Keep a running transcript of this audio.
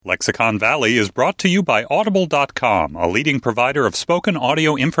Lexicon Valley is brought to you by Audible.com, a leading provider of spoken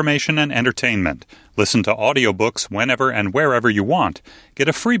audio information and entertainment. Listen to audiobooks whenever and wherever you want. Get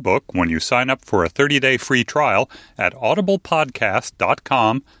a free book when you sign up for a 30-day free trial at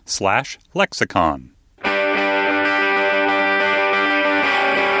audiblepodcast.com/lexicon.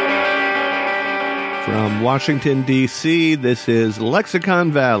 From Washington, D.C., this is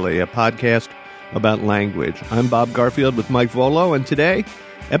Lexicon Valley, a podcast about language. I'm Bob Garfield with Mike Volo, and today,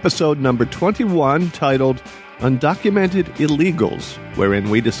 episode number 21, titled Undocumented Illegals, wherein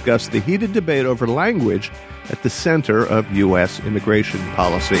we discuss the heated debate over language at the center of U.S. immigration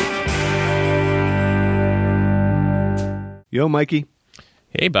policy. Yo, Mikey.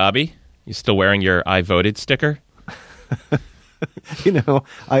 Hey, Bobby. You still wearing your I voted sticker? You know,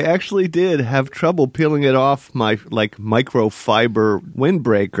 I actually did have trouble peeling it off my, microfiber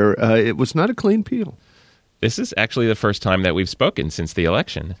windbreaker. It was not a clean peel. This is actually the first time that we've spoken since the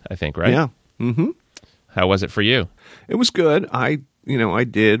election, I think, right? Yeah. Mm-hmm. How was it for you? It was good. I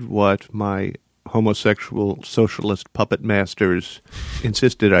did what my homosexual socialist puppet masters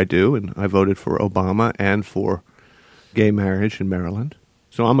insisted I do, and I voted for Obama and for gay marriage in Maryland.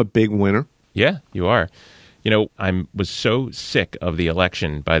 So I'm a big winner. Yeah, you are. You know, I was so sick of the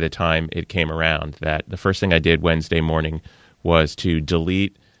election by the time it came around that the first thing I did Wednesday morning was to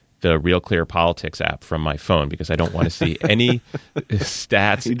delete the Real Clear Politics app from my phone because I don't want to see any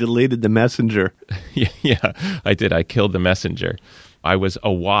stats. You deleted the messenger. Yeah, I did. I killed the messenger. I was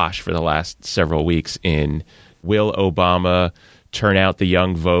awash for the last several weeks in will Obama turn out the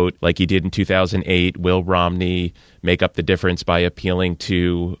young vote like he did in 2008? Will Romney make up the difference by appealing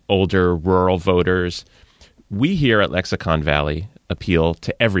to older rural voters? We here at Lexicon Valley appeal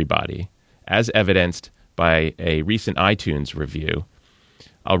to everybody, as evidenced by a recent iTunes review.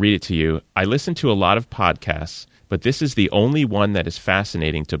 I'll read it to you. I listen to a lot of podcasts, but this is the only one that is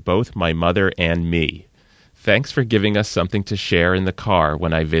fascinating to both my mother and me. Thanks for giving us something to share in the car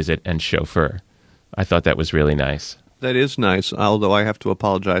when I visit and chauffeur. I thought that was really nice. That is nice, although I have to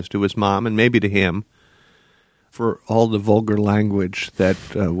apologize to his mom and maybe to him for all the vulgar language that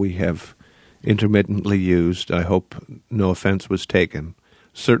we have intermittently used. I hope no offense was taken.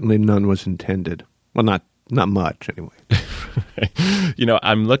 Certainly none was intended. Well, not much, anyway. You know,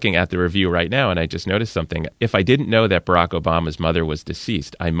 I'm looking at the review right now, and I just noticed something. If I didn't know that Barack Obama's mother was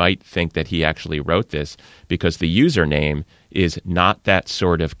deceased, I might think that he actually wrote this because the username is Not That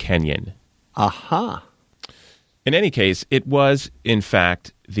Sort of Kenyan. Aha. In any case, it was, in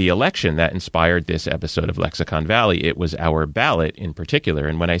fact, the election that inspired this episode of Lexicon Valley. It was our ballot in particular.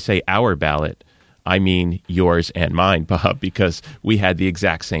 And when I say our ballot, I mean yours and mine, Bob, because we had the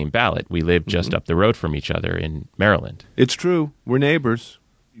exact same ballot. We lived just up the road from each other in Maryland. It's true. We're neighbors.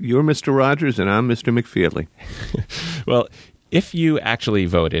 You're Mr. Rogers and I'm Mr. McFeely. Well, if you actually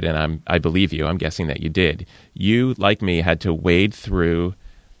voted, and I believe you, I'm guessing that you did, you, like me, had to wade through,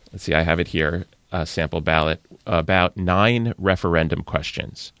 let's see, I have it here, a sample ballot, about 9 referendum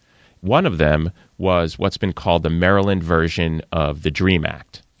questions. One of them was what's been called the Maryland version of the DREAM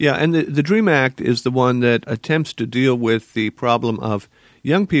Act. Yeah, and the DREAM Act is the one that attempts to deal with the problem of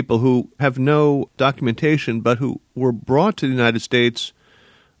young people who have no documentation but who were brought to the United States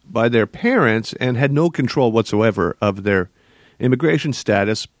by their parents and had no control whatsoever of their immigration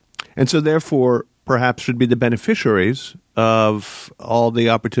status, and so therefore perhaps should be the beneficiaries of all the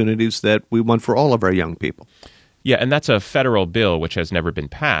opportunities that we want for all of our young people. Yeah, and that's a federal bill which has never been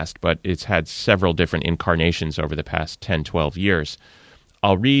passed, but it's had several different incarnations over the past 10, 12 years.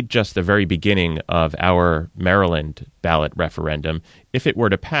 I'll read just the very beginning of our Maryland ballot referendum. If it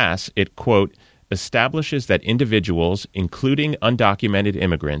were to pass, it, quote, establishes that individuals, including undocumented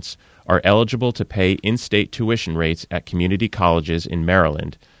immigrants, are eligible to pay in-state tuition rates at community colleges in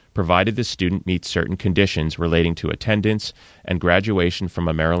Maryland, provided the student meets certain conditions relating to attendance and graduation from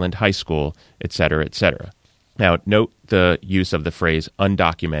a Maryland high school, et cetera, et cetera. Now, note the use of the phrase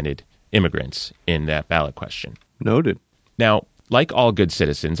undocumented immigrants in that ballot question. Noted. Now, like all good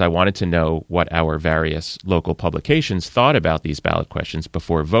citizens, I wanted to know what our various local publications thought about these ballot questions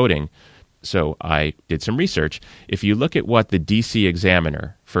before voting, so I did some research. If you look at what the D.C.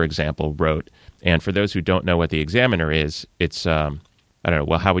 Examiner, for example, wrote, and for those who don't know what the Examiner is, it's, I don't know,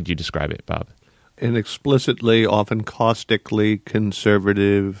 well, how would you describe it, Bob? An explicitly, often caustically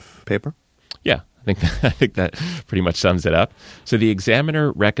conservative paper? Yeah. I think that pretty much sums it up. So the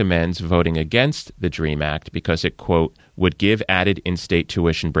Examiner recommends voting against the DREAM Act because it, quote, would give added in-state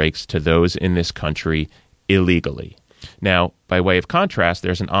tuition breaks to those in this country illegally. Now, by way of contrast,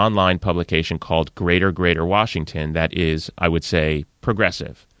 there's an online publication called Greater Washington that is, I would say,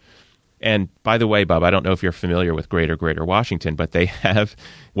 progressive. And by the way, Bob, I don't know if you're familiar with Greater Washington, but they have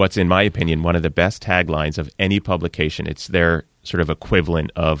what's, in my opinion, one of the best taglines of any publication. It's their sort of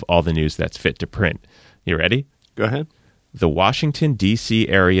equivalent of all the news that's fit to print. You ready? Go ahead. The Washington, D.C.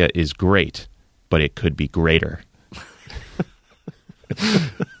 area is great, but it could be greater.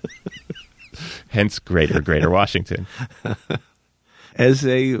 Hence, Greater Washington. As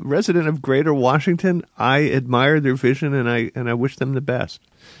a resident of Greater Washington, I admire their vision and I wish them the best.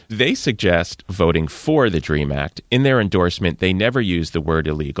 They suggest voting for the DREAM Act. In their endorsement, they never use the word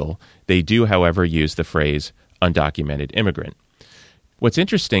illegal. They do, however, use the phrase undocumented immigrant. What's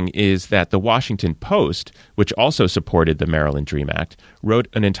interesting is that the Washington Post, which also supported the Maryland DREAM Act, wrote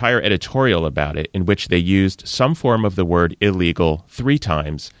an entire editorial about it in which they used some form of the word illegal 3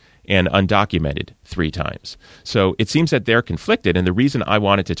 times and undocumented 3 times. So it seems that they're conflicted, and the reason I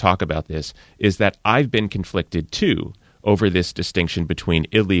wanted to talk about this is that I've been conflicted too over this distinction between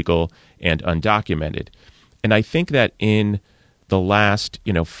illegal and undocumented. And I think that in the last,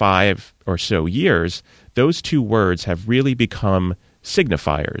 5 or so years, those 2 words have really become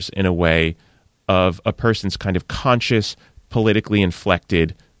signifiers in a way of a person's kind of conscious, politically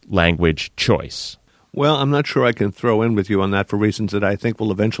inflected language choice. Well, I'm not sure I can throw in with you on that for reasons that I think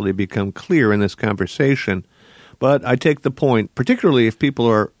will eventually become clear in this conversation. But I take the point, particularly if people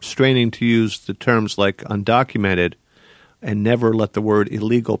are straining to use the terms like undocumented and never let the word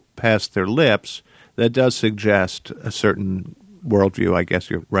illegal pass their lips, that does suggest a certain worldview. I guess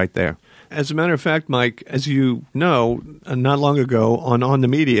you're right there. As a matter of fact, Mike, as you know, not long ago on the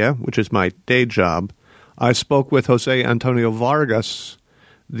Media, which is my day job, I spoke with Jose Antonio Vargas,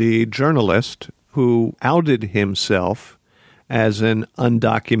 the journalist who outed himself as an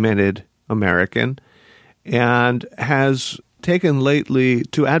undocumented American and has taken lately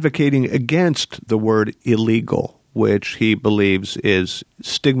to advocating against the word illegal, which he believes is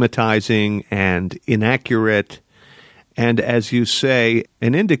stigmatizing and inaccurate and, as you say,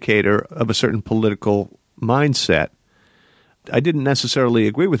 an indicator of a certain political mindset. I didn't necessarily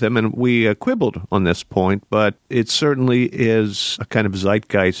agree with him, and we quibbled on this point, but it certainly is a kind of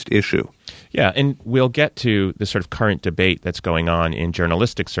zeitgeist issue. Yeah, and we'll get to the sort of current debate that's going on in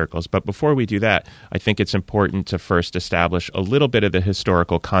journalistic circles. But before we do that, I think it's important to first establish a little bit of the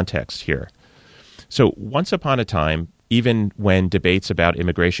historical context here. So once upon a time, even when debates about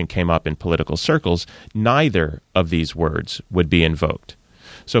immigration came up in political circles, neither of these words would be invoked.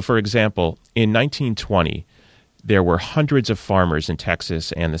 So, for example, in 1920, there were hundreds of farmers in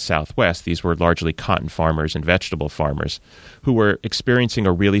Texas and the Southwest. These were largely cotton farmers and vegetable farmers who were experiencing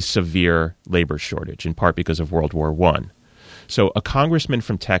a really severe labor shortage, in part because of World War I. So a congressman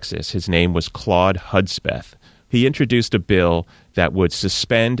from Texas, his name was Claude Hudspeth, he introduced a bill that would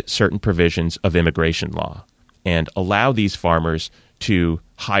suspend certain provisions of immigration law and allow these farmers to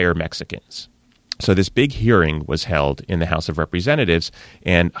hire Mexicans. So this big hearing was held in the House of Representatives,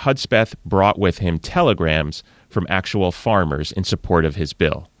 and Hudspeth brought with him telegrams from actual farmers in support of his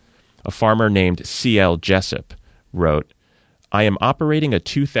bill. A farmer named C.L. Jessup wrote, "I am operating a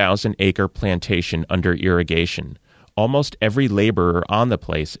 2,000-acre plantation under irrigation. Almost every laborer on the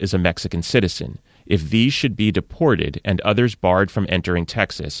place is a Mexican citizen. If these should be deported and others barred from entering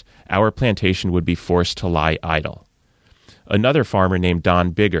Texas, our plantation would be forced to lie idle." Another farmer named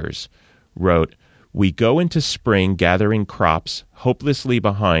Don Biggers wrote, "We go into spring gathering crops, hopelessly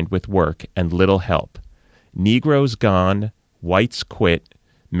behind with work and little help. Negroes gone, whites quit,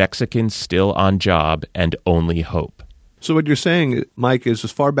 Mexicans still on job, and only hope." So what you're saying, Mike, is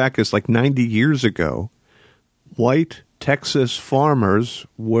as far back as like 90 years ago, white Texas farmers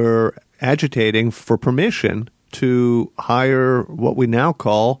were agitating for permission to hire what we now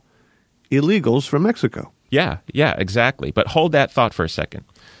call illegals from Mexico. Yeah, exactly. But hold that thought for a second.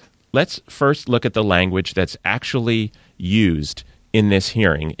 Let's first look at the language that's actually used in this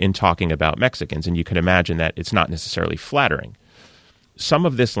hearing in talking about Mexicans, and you can imagine that it's not necessarily flattering. Some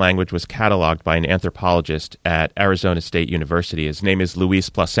of this language was cataloged by an anthropologist at Arizona State University. His name is Luis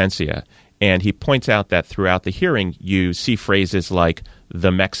Plasencia, and he points out that throughout the hearing, you see phrases like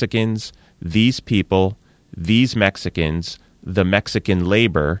the Mexicans, these people, these Mexicans, the Mexican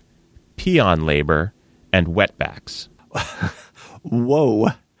labor, peon labor, and wetbacks. Whoa.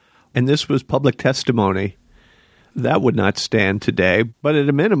 And this was public testimony. That would not stand today. But at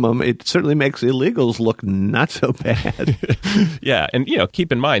a minimum, it certainly makes illegals look not so bad. Yeah. And,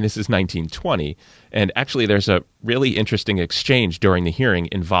 keep in mind, this is 1920. And actually, there's a really interesting exchange during the hearing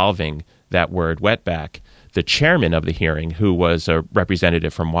involving that word wetback. The chairman of the hearing, who was a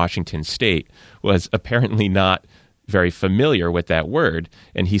representative from Washington State, was apparently not very familiar with that word.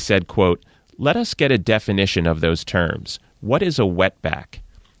 And he said, quote, "Let us get a definition of those terms. What is a wetback?"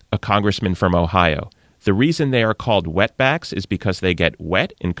 a congressman from Ohio. The reason they are called wetbacks is because they get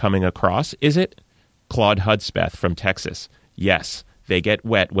wet in coming across, is it? Claude Hudspeth from Texas. Yes, they get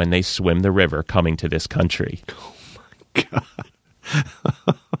wet when they swim the river coming to this country. Oh, my God.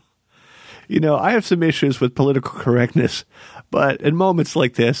 I have some issues with political correctness, but in moments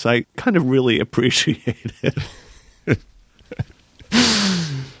like this, I kind of really appreciate it.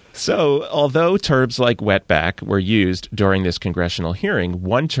 So, although terms like wetback were used during this congressional hearing,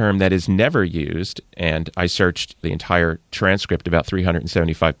 one term that is never used, and I searched the entire transcript, about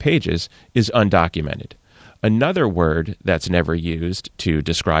 375 pages, is undocumented. Another word that's never used to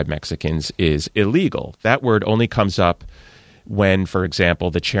describe Mexicans is illegal. That word only comes up when, for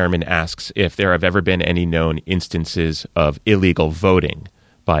example, the chairman asks if there have ever been any known instances of illegal voting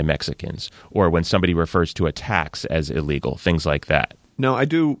by Mexicans, or when somebody refers to a tax as illegal, things like that. Now, I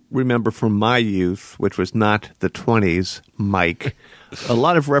do remember from my youth, which was not the 20s, Mike, a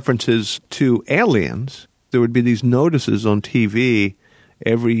lot of references to aliens. There would be these notices on TV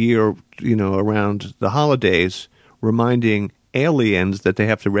every year, around the holidays, reminding aliens that they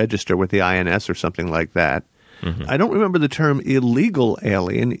have to register with the INS or something like that. Mm-hmm. I don't remember the term illegal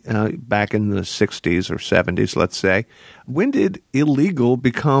alien back in the 60s or 70s, let's say. When did illegal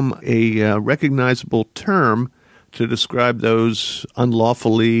become a recognizable term to describe those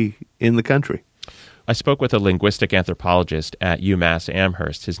unlawfully in the country? I spoke with a linguistic anthropologist at UMass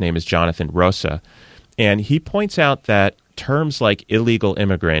Amherst. His name is Jonathan Rosa, and he points out that terms like illegal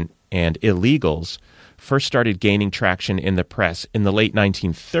immigrant and illegals first started gaining traction in the press in the late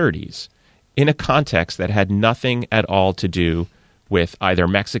 1930s in a context that had nothing at all to do with either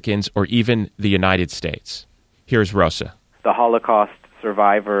Mexicans or even the United States. Here's Rosa. The Holocaust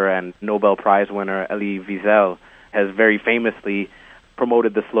survivor and Nobel Prize winner Elie Wiesel has very famously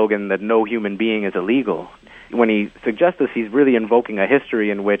promoted the slogan that no human being is illegal. When he suggests this, he's really invoking a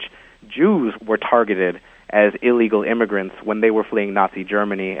history in which Jews were targeted as illegal immigrants when they were fleeing Nazi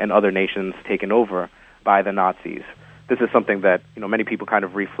Germany and other nations taken over by the Nazis. This is something that many people kind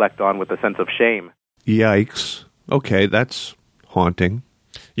of reflect on with a sense of shame. Yikes. Okay, that's haunting.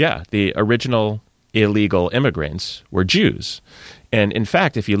 Yeah, the original illegal immigrants were Jews. And in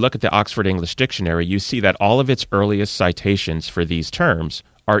fact, if you look at the Oxford English Dictionary, you see that all of its earliest citations for these terms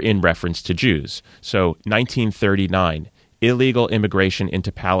are in reference to Jews. So 1939, illegal immigration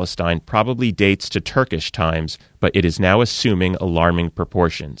into Palestine probably dates to Turkish times, but it is now assuming alarming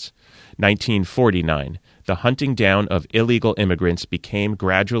proportions. 1949, the hunting down of illegal immigrants became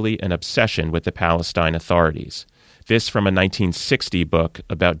gradually an obsession with the Palestine authorities. This from a 1960 book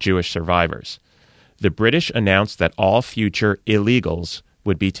about Jewish survivors. The British announced that all future illegals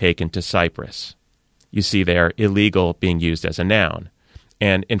would be taken to Cyprus. You see there, illegal being used as a noun.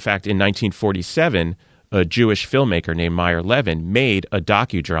 And in fact, in 1947, a Jewish filmmaker named Meyer Levin made a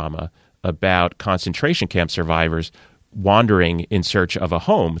docudrama about concentration camp survivors wandering in search of a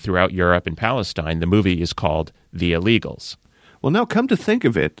home throughout Europe and Palestine. The movie is called The Illegals. Well, now come to think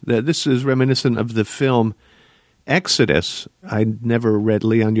of it, this is reminiscent of the film Exodus. I never read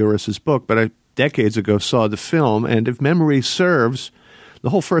Leon Uris's book, but I decades ago saw the film, and if memory serves, the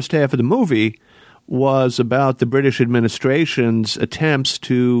whole first half of the movie was about the British administration's attempts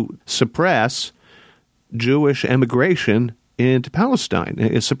to suppress Jewish emigration into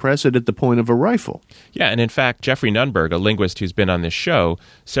Palestine, suppress it at the point of a rifle. Yeah, and in fact, Jeffrey Nunberg, a linguist who's been on this show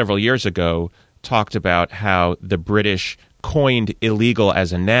several years ago, talked about how the British coined illegal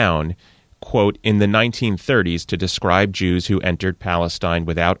as a noun, quote, in the 1930s to describe Jews who entered Palestine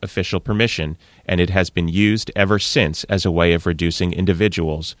without official permission, and it has been used ever since as a way of reducing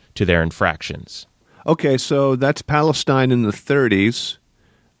individuals to their infractions. Okay, so that's Palestine in the 30s.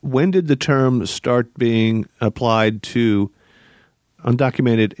 When did the term start being applied to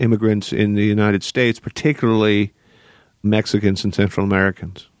undocumented immigrants in the United States, particularly Mexicans and Central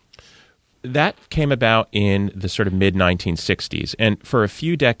Americans? That came about in the sort of mid-1960s. And for a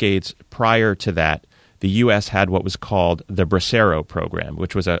few decades prior to that, the U.S. had what was called the Bracero program,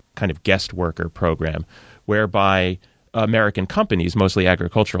 which was a kind of guest worker program whereby American companies, mostly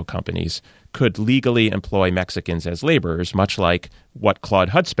agricultural companies, could legally employ Mexicans as laborers, much like what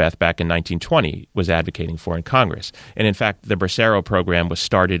Claude Hudspeth back in 1920 was advocating for in Congress. And in fact, the Bracero program was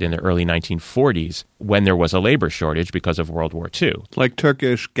started in the early 1940s when there was a labor shortage because of World War II. Like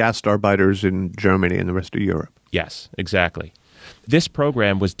Turkish Gastarbeiters in Germany and the rest of Europe. Yes, exactly. This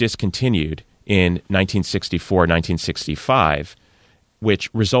program was discontinued in 1964, 1965, which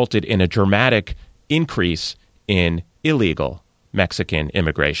resulted in a dramatic increase in illegal Mexican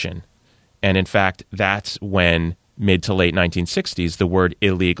immigration. And in fact, that's when mid to late 1960s, the word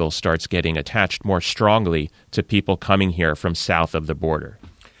illegal starts getting attached more strongly to people coming here from south of the border.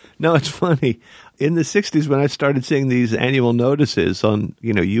 No, it's funny. In the 60s, when I started seeing these annual notices on,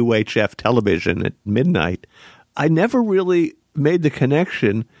 UHF television at midnight, I never really made the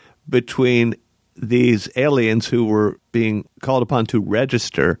connection between these aliens who were being called upon to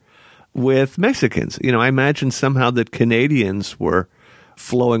register with Mexicans. I imagined somehow that Canadians were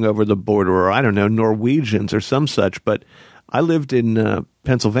flowing over the border, or I don't know, Norwegians or some such. But I lived in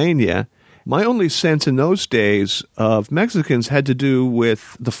Pennsylvania. My only sense in those days of Mexicans had to do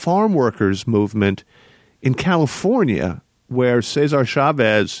with the farm workers movement in California, where Cesar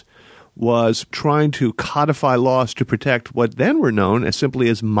Chavez was trying to codify laws to protect what then were known as simply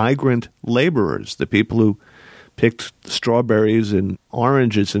as migrant laborers, the people who picked strawberries and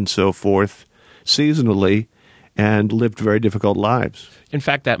oranges and so forth seasonally and lived very difficult lives. In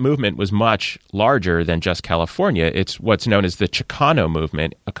fact, that movement was much larger than just California. It's what's known as the Chicano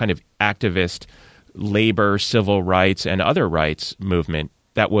movement, a kind of activist labor, civil rights, and other rights movement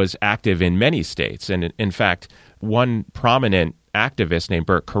that was active in many states. And in fact, one prominent activist named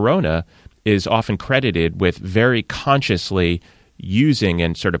Bert Corona is often credited with very consciously using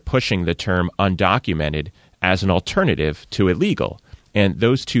and sort of pushing the term undocumented as an alternative to illegal. And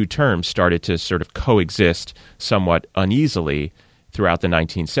those two terms started to sort of coexist somewhat uneasily throughout the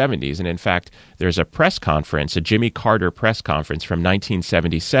 1970s. And in fact, there's a press conference, a Jimmy Carter press conference from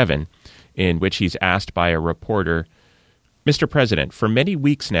 1977, in which he's asked by a reporter, Mr. President, for many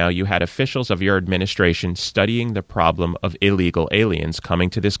weeks now, you had officials of your administration studying the problem of illegal aliens coming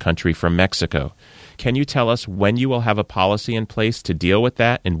to this country from Mexico. Can you tell us when you will have a policy in place to deal with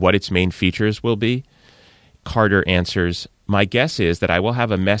that and what its main features will be? Carter answers, my guess is that I will have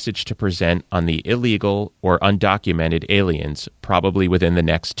a message to present on the illegal or undocumented aliens probably within the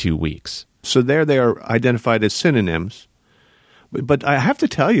next 2 weeks. So there they are identified as synonyms. But I have to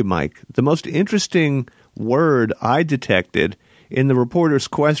tell you, Mike, the most interesting word I detected in the reporter's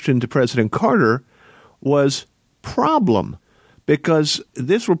question to President Carter was problem, because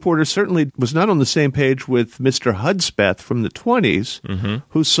this reporter certainly was not on the same page with Mr. Hudspeth from the 20s,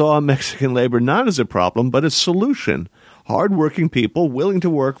 who saw Mexican labor not as a problem, but a solution. Hardworking people willing to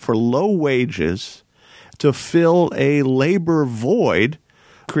work for low wages to fill a labor void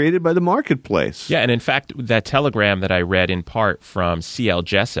created by the marketplace. Yeah, and in fact, that telegram that I read in part from C.L.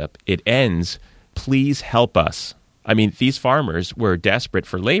 Jessup, it ends, please help us. I mean, these farmers were desperate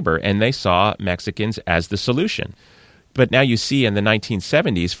for labor, and they saw Mexicans as the solution. But now you see in the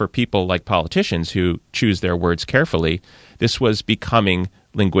 1970s, for people like politicians who choose their words carefully, this was becoming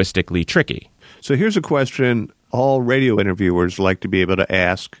linguistically tricky. So here's a question all radio interviewers like to be able to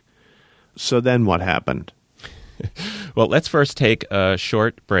ask. So then what happened? Well, let's first take a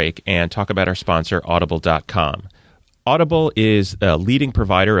short break and talk about our sponsor, Audible.com. Audible is a leading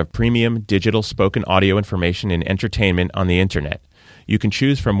provider of premium digital spoken audio information and entertainment on the internet. You can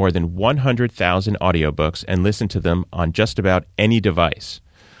choose from more than 100,000 audiobooks and listen to them on just about any device.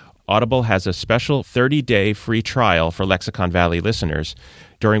 Audible has a special 30-day free trial for Lexicon Valley listeners,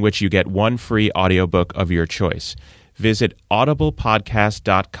 during which you get one free audiobook of your choice. Visit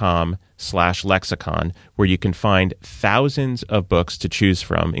audiblepodcast.com/lexicon, where you can find thousands of books to choose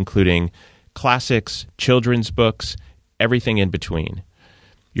from, including classics, children's books, everything in between.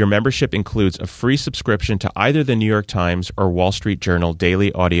 Your membership includes a free subscription to either the New York Times or Wall Street Journal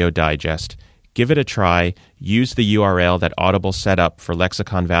Daily Audio Digest. Give it a try. Use the URL that Audible set up for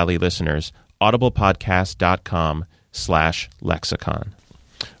Lexicon Valley listeners, audiblepodcast.com/lexicon.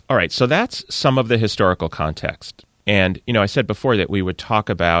 All right, so that's some of the historical context. And, I said before that we would talk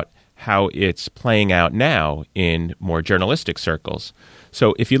about how it's playing out now in more journalistic circles.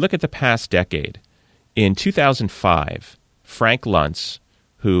 So if you look at the past decade, in 2005, Frank Luntz,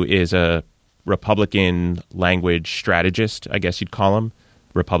 who is a Republican language strategist, I guess you'd call him,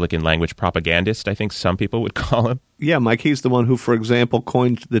 Republican language propagandist, I think some people would call him. Yeah, Mike, he's the one who, for example,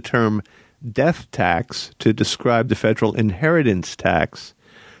 coined the term death tax to describe the federal inheritance tax,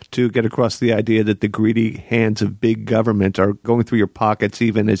 to get across the idea that the greedy hands of big government are going through your pockets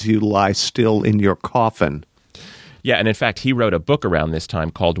even as you lie still in your coffin. Yeah, and in fact, he wrote a book around this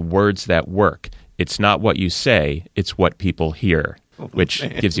time called Words That Work. It's not what you say, it's what people hear, which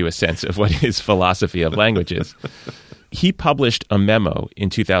gives you a sense of what his philosophy of language is. He published a memo in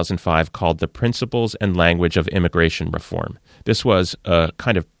 2005 called The Principles and Language of Immigration Reform. This was a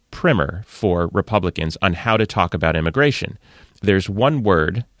kind of primer for Republicans on how to talk about immigration. There's one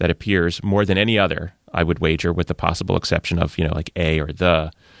word that appears more than any other, I would wager, with the possible exception of, like a or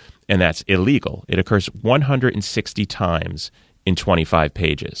the, and that's illegal. It occurs 160 times in 25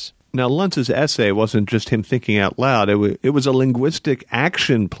 pages. Now, Luntz's essay wasn't just him thinking out loud. It was a linguistic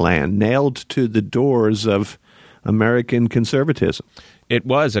action plan nailed to the doors of American conservatism. It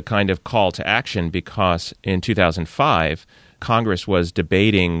was a kind of call to action because in 2005, Congress was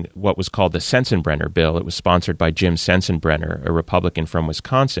debating what was called the Sensenbrenner bill. It was sponsored by Jim Sensenbrenner, a Republican from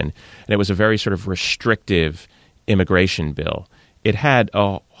Wisconsin, and it was a very sort of restrictive immigration bill. It had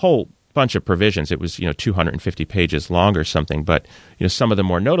a whole bunch of provisions. It was, 250 pages long or something, but some of the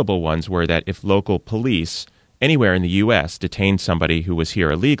more notable ones were that if local police anywhere in the U.S. detained somebody who was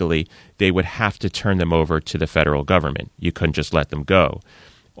here illegally, they would have to turn them over to the federal government. You couldn't just let them go.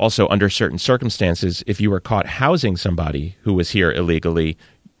 Also, under certain circumstances, if you were caught housing somebody who was here illegally,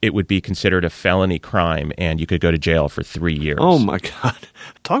 it would be considered a felony crime, and you could go to jail for 3 years. Oh, my God.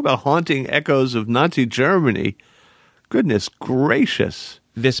 Talk about haunting echoes of Nazi Germany. Goodness gracious.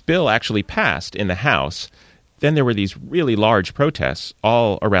 This bill actually passed in the House. Then there were these really large protests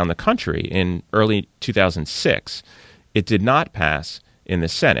all around the country in early 2006. It did not pass in the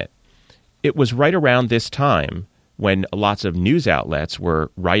Senate. It was right around this time when lots of news outlets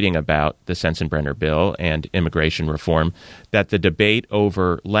were writing about the Sensenbrenner bill and immigration reform that the debate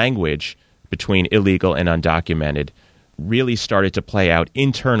over language between illegal and undocumented really started to play out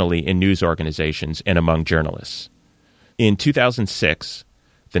internally in news organizations and among journalists. In 2006,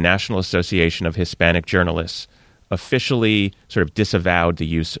 the National Association of Hispanic Journalists officially sort of disavowed the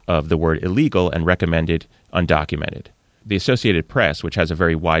use of the word illegal and recommended undocumented. The Associated Press, which has a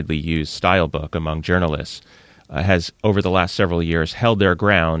very widely used style book among journalists, has over the last several years held their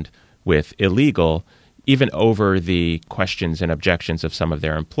ground with illegal, even over the questions and objections of some of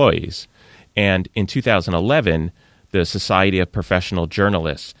their employees. And in 2011, the Society of Professional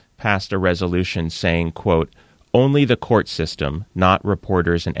Journalists passed a resolution saying, quote, "Only the court system, not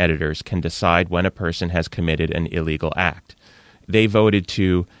reporters and editors, can decide when a person has committed an illegal act." They voted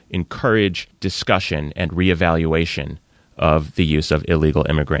to encourage discussion and reevaluation of the use of illegal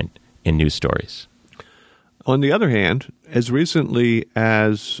immigrant in news stories. On the other hand, as recently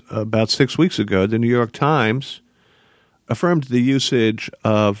as about 6 weeks ago, the New York Times affirmed the usage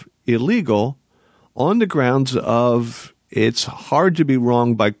of illegal on the grounds of it's hard to be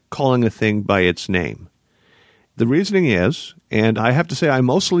wrong by calling a thing by its name. The reasoning is, and I have to say I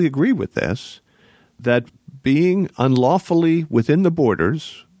mostly agree with this, that being unlawfully within the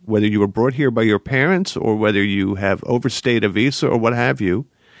borders, whether you were brought here by your parents or whether you have overstayed a visa or what have you,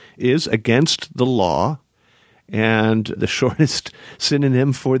 is against the law. And the shortest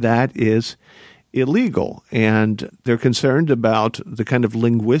synonym for that is illegal. And they're concerned about the kind of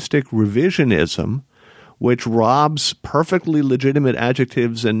linguistic revisionism which robs perfectly legitimate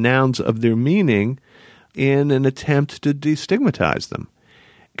adjectives and nouns of their meaning in an attempt to destigmatize them.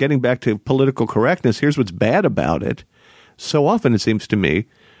 Getting back to political correctness, here's what's bad about it. So often, it seems to me,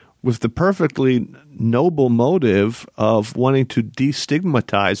 with the perfectly noble motive of wanting to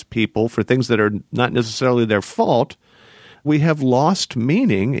destigmatize people for things that are not necessarily their fault, we have lost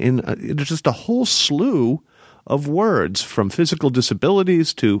meaning in just a whole slew of words, from physical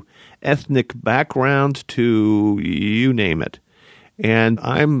disabilities to ethnic background to you name it. And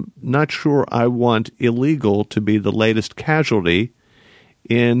I'm not sure I want illegal to be the latest casualty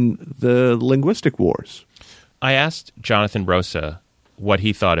in the linguistic wars. I asked Jonathan Rosa what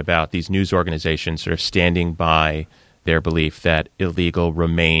he thought about these news organizations sort of standing by their belief that illegal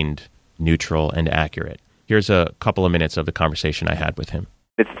remained neutral and accurate. Here's a couple of minutes of the conversation I had with him.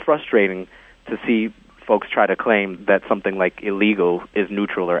 It's frustrating to see folks try to claim that something like illegal is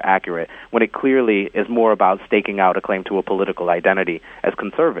neutral or accurate, when it clearly is more about staking out a claim to a political identity as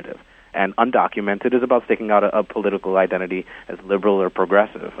conservative. And undocumented is about staking out a political identity as liberal or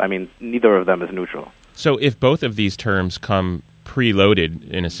progressive. I mean, neither of them is neutral. So if both of these terms come preloaded,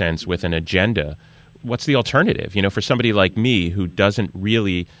 in a sense, with an agenda, what's the alternative? You know, for somebody like me who doesn't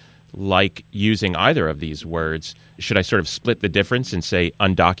really like using either of these words, should I sort of split the difference and say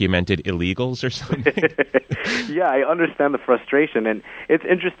undocumented illegals or something? Yeah, I understand the frustration. And it's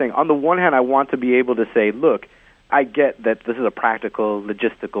interesting. On the one hand, I want to be able to say, look, I get that this is a practical,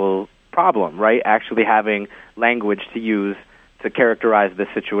 logistical problem, right? Actually having language to use to characterize this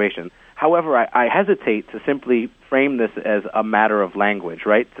situation. However, I hesitate to simply frame this as a matter of language,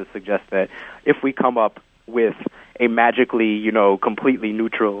 right? To suggest that if we come up with a magically, completely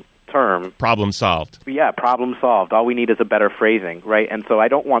neutral term, problem solved. Yeah, problem solved. All we need is a better phrasing, right? And so I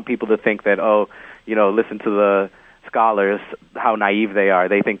don't want people to think that, listen to the scholars, how naive they are.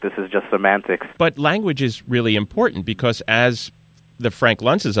 They think this is just semantics. But language is really important because, as the Frank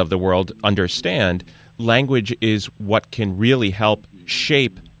Luntzes of the world understand, language is what can really help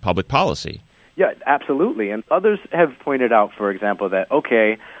shape public policy. Yeah, absolutely. And others have pointed out, for example, that,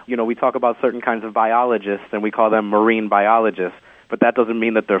 we talk about certain kinds of biologists and we call them marine biologists. but that doesn't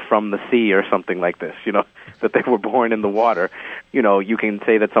mean that they're from the sea or something like this, that they were born in the water. You can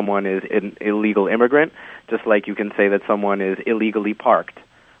say that someone is an illegal immigrant, just like you can say that someone is illegally parked.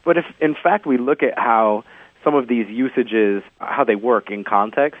 But if, in fact, we look at how some of these usages, how they work in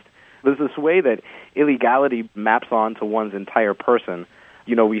context, there's this way that illegality maps onto one's entire person.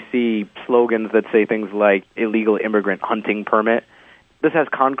 We see slogans that say things like illegal immigrant hunting permit. This has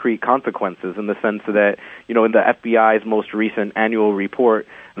concrete consequences in the sense that, in the FBI's most recent annual report,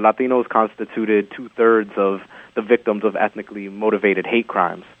 Latinos constituted 2/3 of the victims of ethnically motivated hate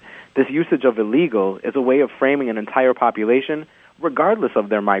crimes. This usage of illegal is a way of framing an entire population regardless of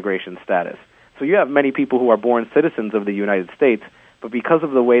their migration status. So you have many people who are born citizens of the United States, but because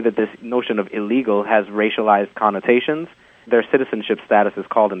of the way that this notion of illegal has racialized connotations, their citizenship status is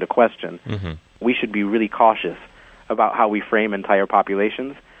called into question. Mm-hmm. We should be really cautious about how we frame entire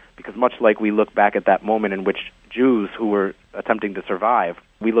populations, because much like we look back at that moment in which Jews who were attempting to survive,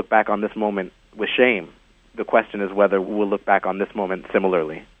 we look back on this moment with shame. The question is whether we'll look back on this moment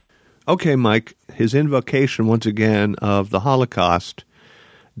similarly. Okay, Mike, his invocation, once again, of the Holocaust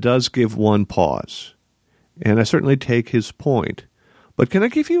does give one pause, and I certainly take his point. But can I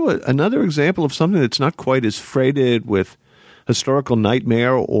give you another example of something that's not quite as freighted with historical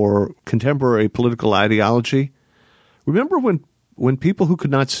nightmare or contemporary political ideology? Remember when people who could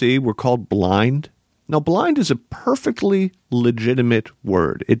not see were called blind? Now, blind is a perfectly legitimate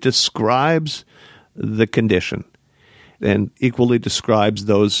word. It describes the condition and equally describes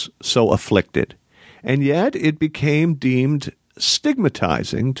those so afflicted. And yet it became deemed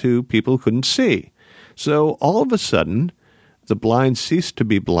stigmatizing to people who couldn't see. So all of a sudden, the blind ceased to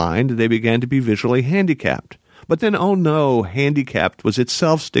be blind. They began to be visually handicapped. But then, oh no, handicapped was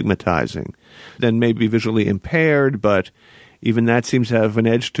itself stigmatizing. Then maybe visually impaired, but even that seems to have an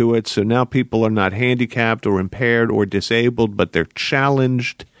edge to it. So now people are not handicapped or impaired or disabled, but they're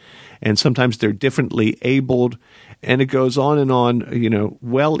challenged. And sometimes they're differently abled. And it goes on,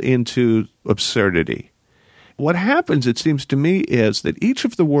 well into absurdity. What happens, it seems to me, is that each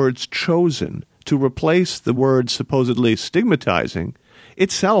of the words chosen to replace the word supposedly stigmatizing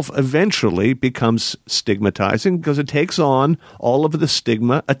itself eventually becomes stigmatizing because it takes on all of the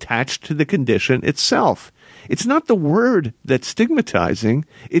stigma attached to the condition itself. It's not the word that's stigmatizing,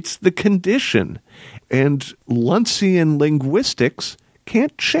 it's the condition. And Luntzian linguistics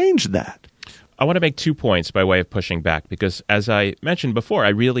can't change that. I want to make 2 points by way of pushing back because, as I mentioned before, I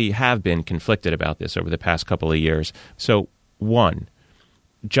really have been conflicted about this over the past couple of years. So, one,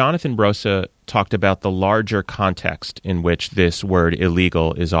 Jonathan Brosa talked about the larger context in which this word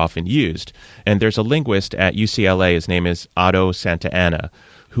illegal is often used. And there's a linguist at UCLA, his name is Otto Santa Anna,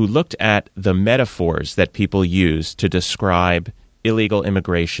 who looked at the metaphors that people use to describe illegal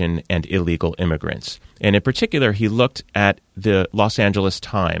immigration and illegal immigrants. And in particular, he looked at the Los Angeles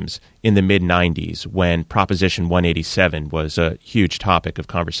Times in the mid-90s when Proposition 187 was a huge topic of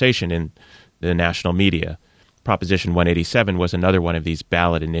conversation in the national media. Proposition 187 was another one of these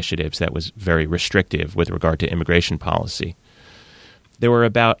ballot initiatives that was very restrictive with regard to immigration policy. There were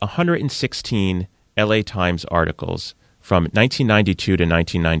about 116 LA Times articles from 1992 to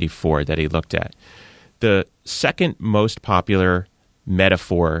 1994 that he looked at. The second most popular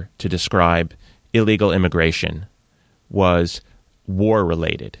metaphor to describe illegal immigration was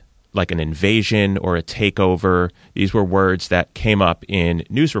war-related, like an invasion or a takeover. These were words that came up in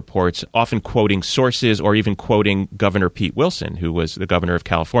news reports, often quoting sources or even quoting Governor Pete Wilson, who was the governor of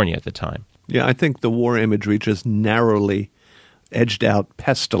California at the time. Yeah, I think the war imagery just narrowly edged out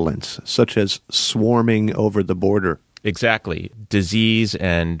pestilence, such as swarming over the border. Exactly. Disease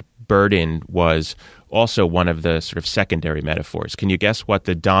and burden was also one of the sort of secondary metaphors. Can you guess what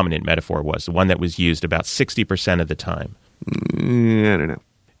the dominant metaphor was, the one that was used about 60% of the time? I don't know.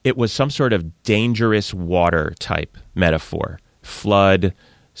 It was some sort of dangerous water type metaphor. Flood,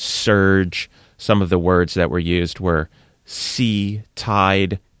 surge. Some of the words that were used were sea,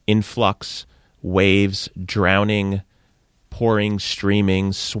 tide, influx, waves, drowning, pouring,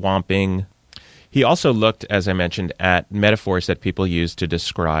 streaming, swamping. He also looked, as I mentioned, at metaphors that people use to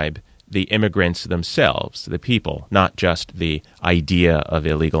describe the immigrants themselves, the people, not just the idea of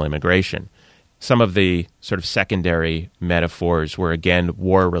illegal immigration. Some of the sort of secondary metaphors were, again,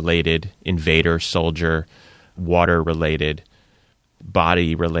 war-related, invader, soldier, water-related,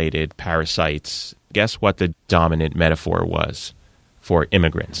 body-related, parasites. Guess what the dominant metaphor was for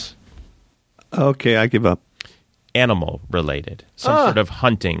immigrants? Okay, I give up. Animal-related, some sort of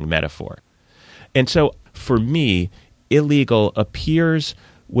hunting metaphor. And so, for me, illegal appears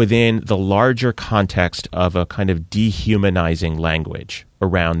within the larger context of a kind of dehumanizing language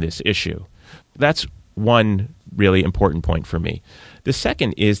around this issue. That's one really important point for me. The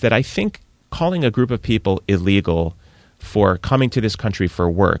second is that I think calling a group of people illegal for coming to this country for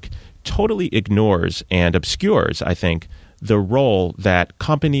work totally ignores and obscures, I think, the role that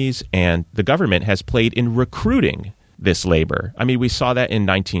companies and the government has played in recruiting this labor. I mean, we saw that in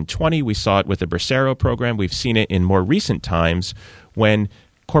 1920. We saw it with the Bracero program. We've seen it in more recent times when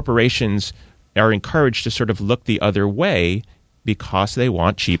corporations are encouraged to sort of look the other way because they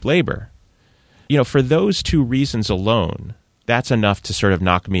want cheap labor. You know, for those two reasons alone, that's enough to sort of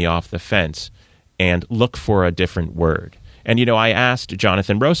knock me off the fence and look for a different word. And, you know, I asked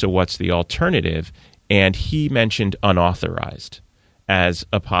Jonathan Rosa what's the alternative, and he mentioned unauthorized as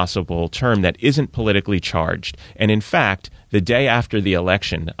a possible term that isn't politically charged. And in fact, the day after the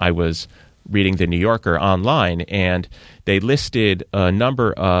election, I was reading The New Yorker online, and they listed a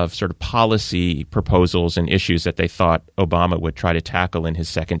number of sort of policy proposals and issues that they thought Obama would try to tackle in his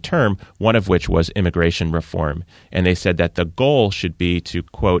second term, one of which was immigration reform. And they said that the goal should be to,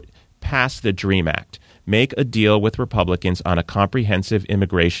 quote, pass the DREAM Act, make a deal with Republicans on a comprehensive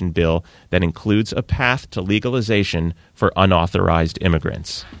immigration bill that includes a path to legalization for unauthorized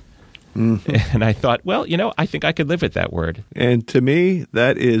immigrants. Mm-hmm. And I thought, well, you know, I think I could live with that word. And to me,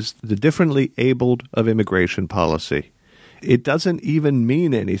 that is the differently abled of immigration policy. It doesn't even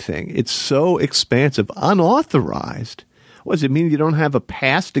mean anything. It's so expansive. Unauthorized? What does it mean? You don't have a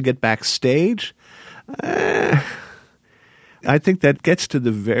pass to get backstage? I think that gets to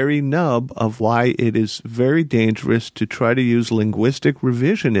the very nub of why it is very dangerous to try to use linguistic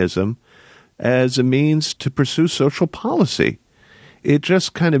revisionism as a means to pursue social policy. It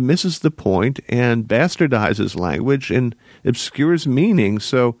just kind of misses the point and bastardizes language and obscures meaning.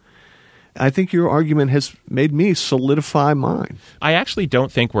 So I think your argument has made me solidify mine. I actually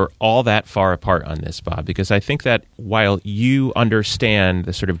don't think we're all that far apart on this, Bob, because I think that while you understand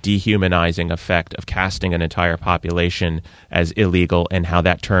the sort of dehumanizing effect of casting an entire population as illegal and how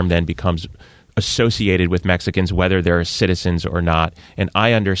that term then becomes associated with Mexicans, whether they're citizens or not, and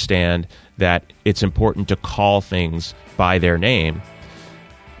I understand that it's important to call things by their name,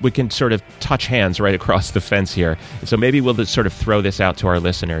 we can sort of touch hands right across the fence here. So maybe we'll just sort of throw this out to our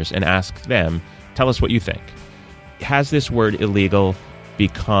listeners and ask them, tell us what you think. Has this word illegal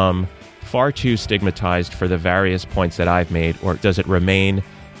become far too stigmatized for the various points that I've made, or does it remain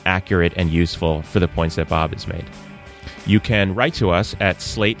accurate and useful for the points that Bob has made? You can write to us at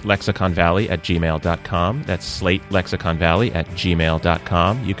slatelexiconvalley@gmail.com. That's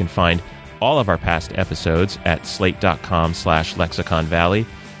slatelexiconvalley@gmail.com. You can find all of our past episodes at slate.com/lexiconvalley.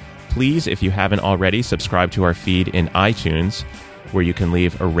 Please, if you haven't already, subscribe to our feed in iTunes, where you can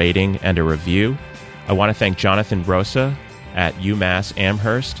leave a rating and a review. I want to thank Jonathan Rosa at UMass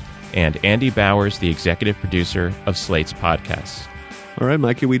Amherst and Andy Bowers, the executive producer of Slate's podcasts. All right,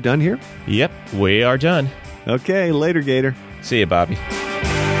 Mikey, we done here? Yep, we are done. Okay, later, Gator. See you, Bobby.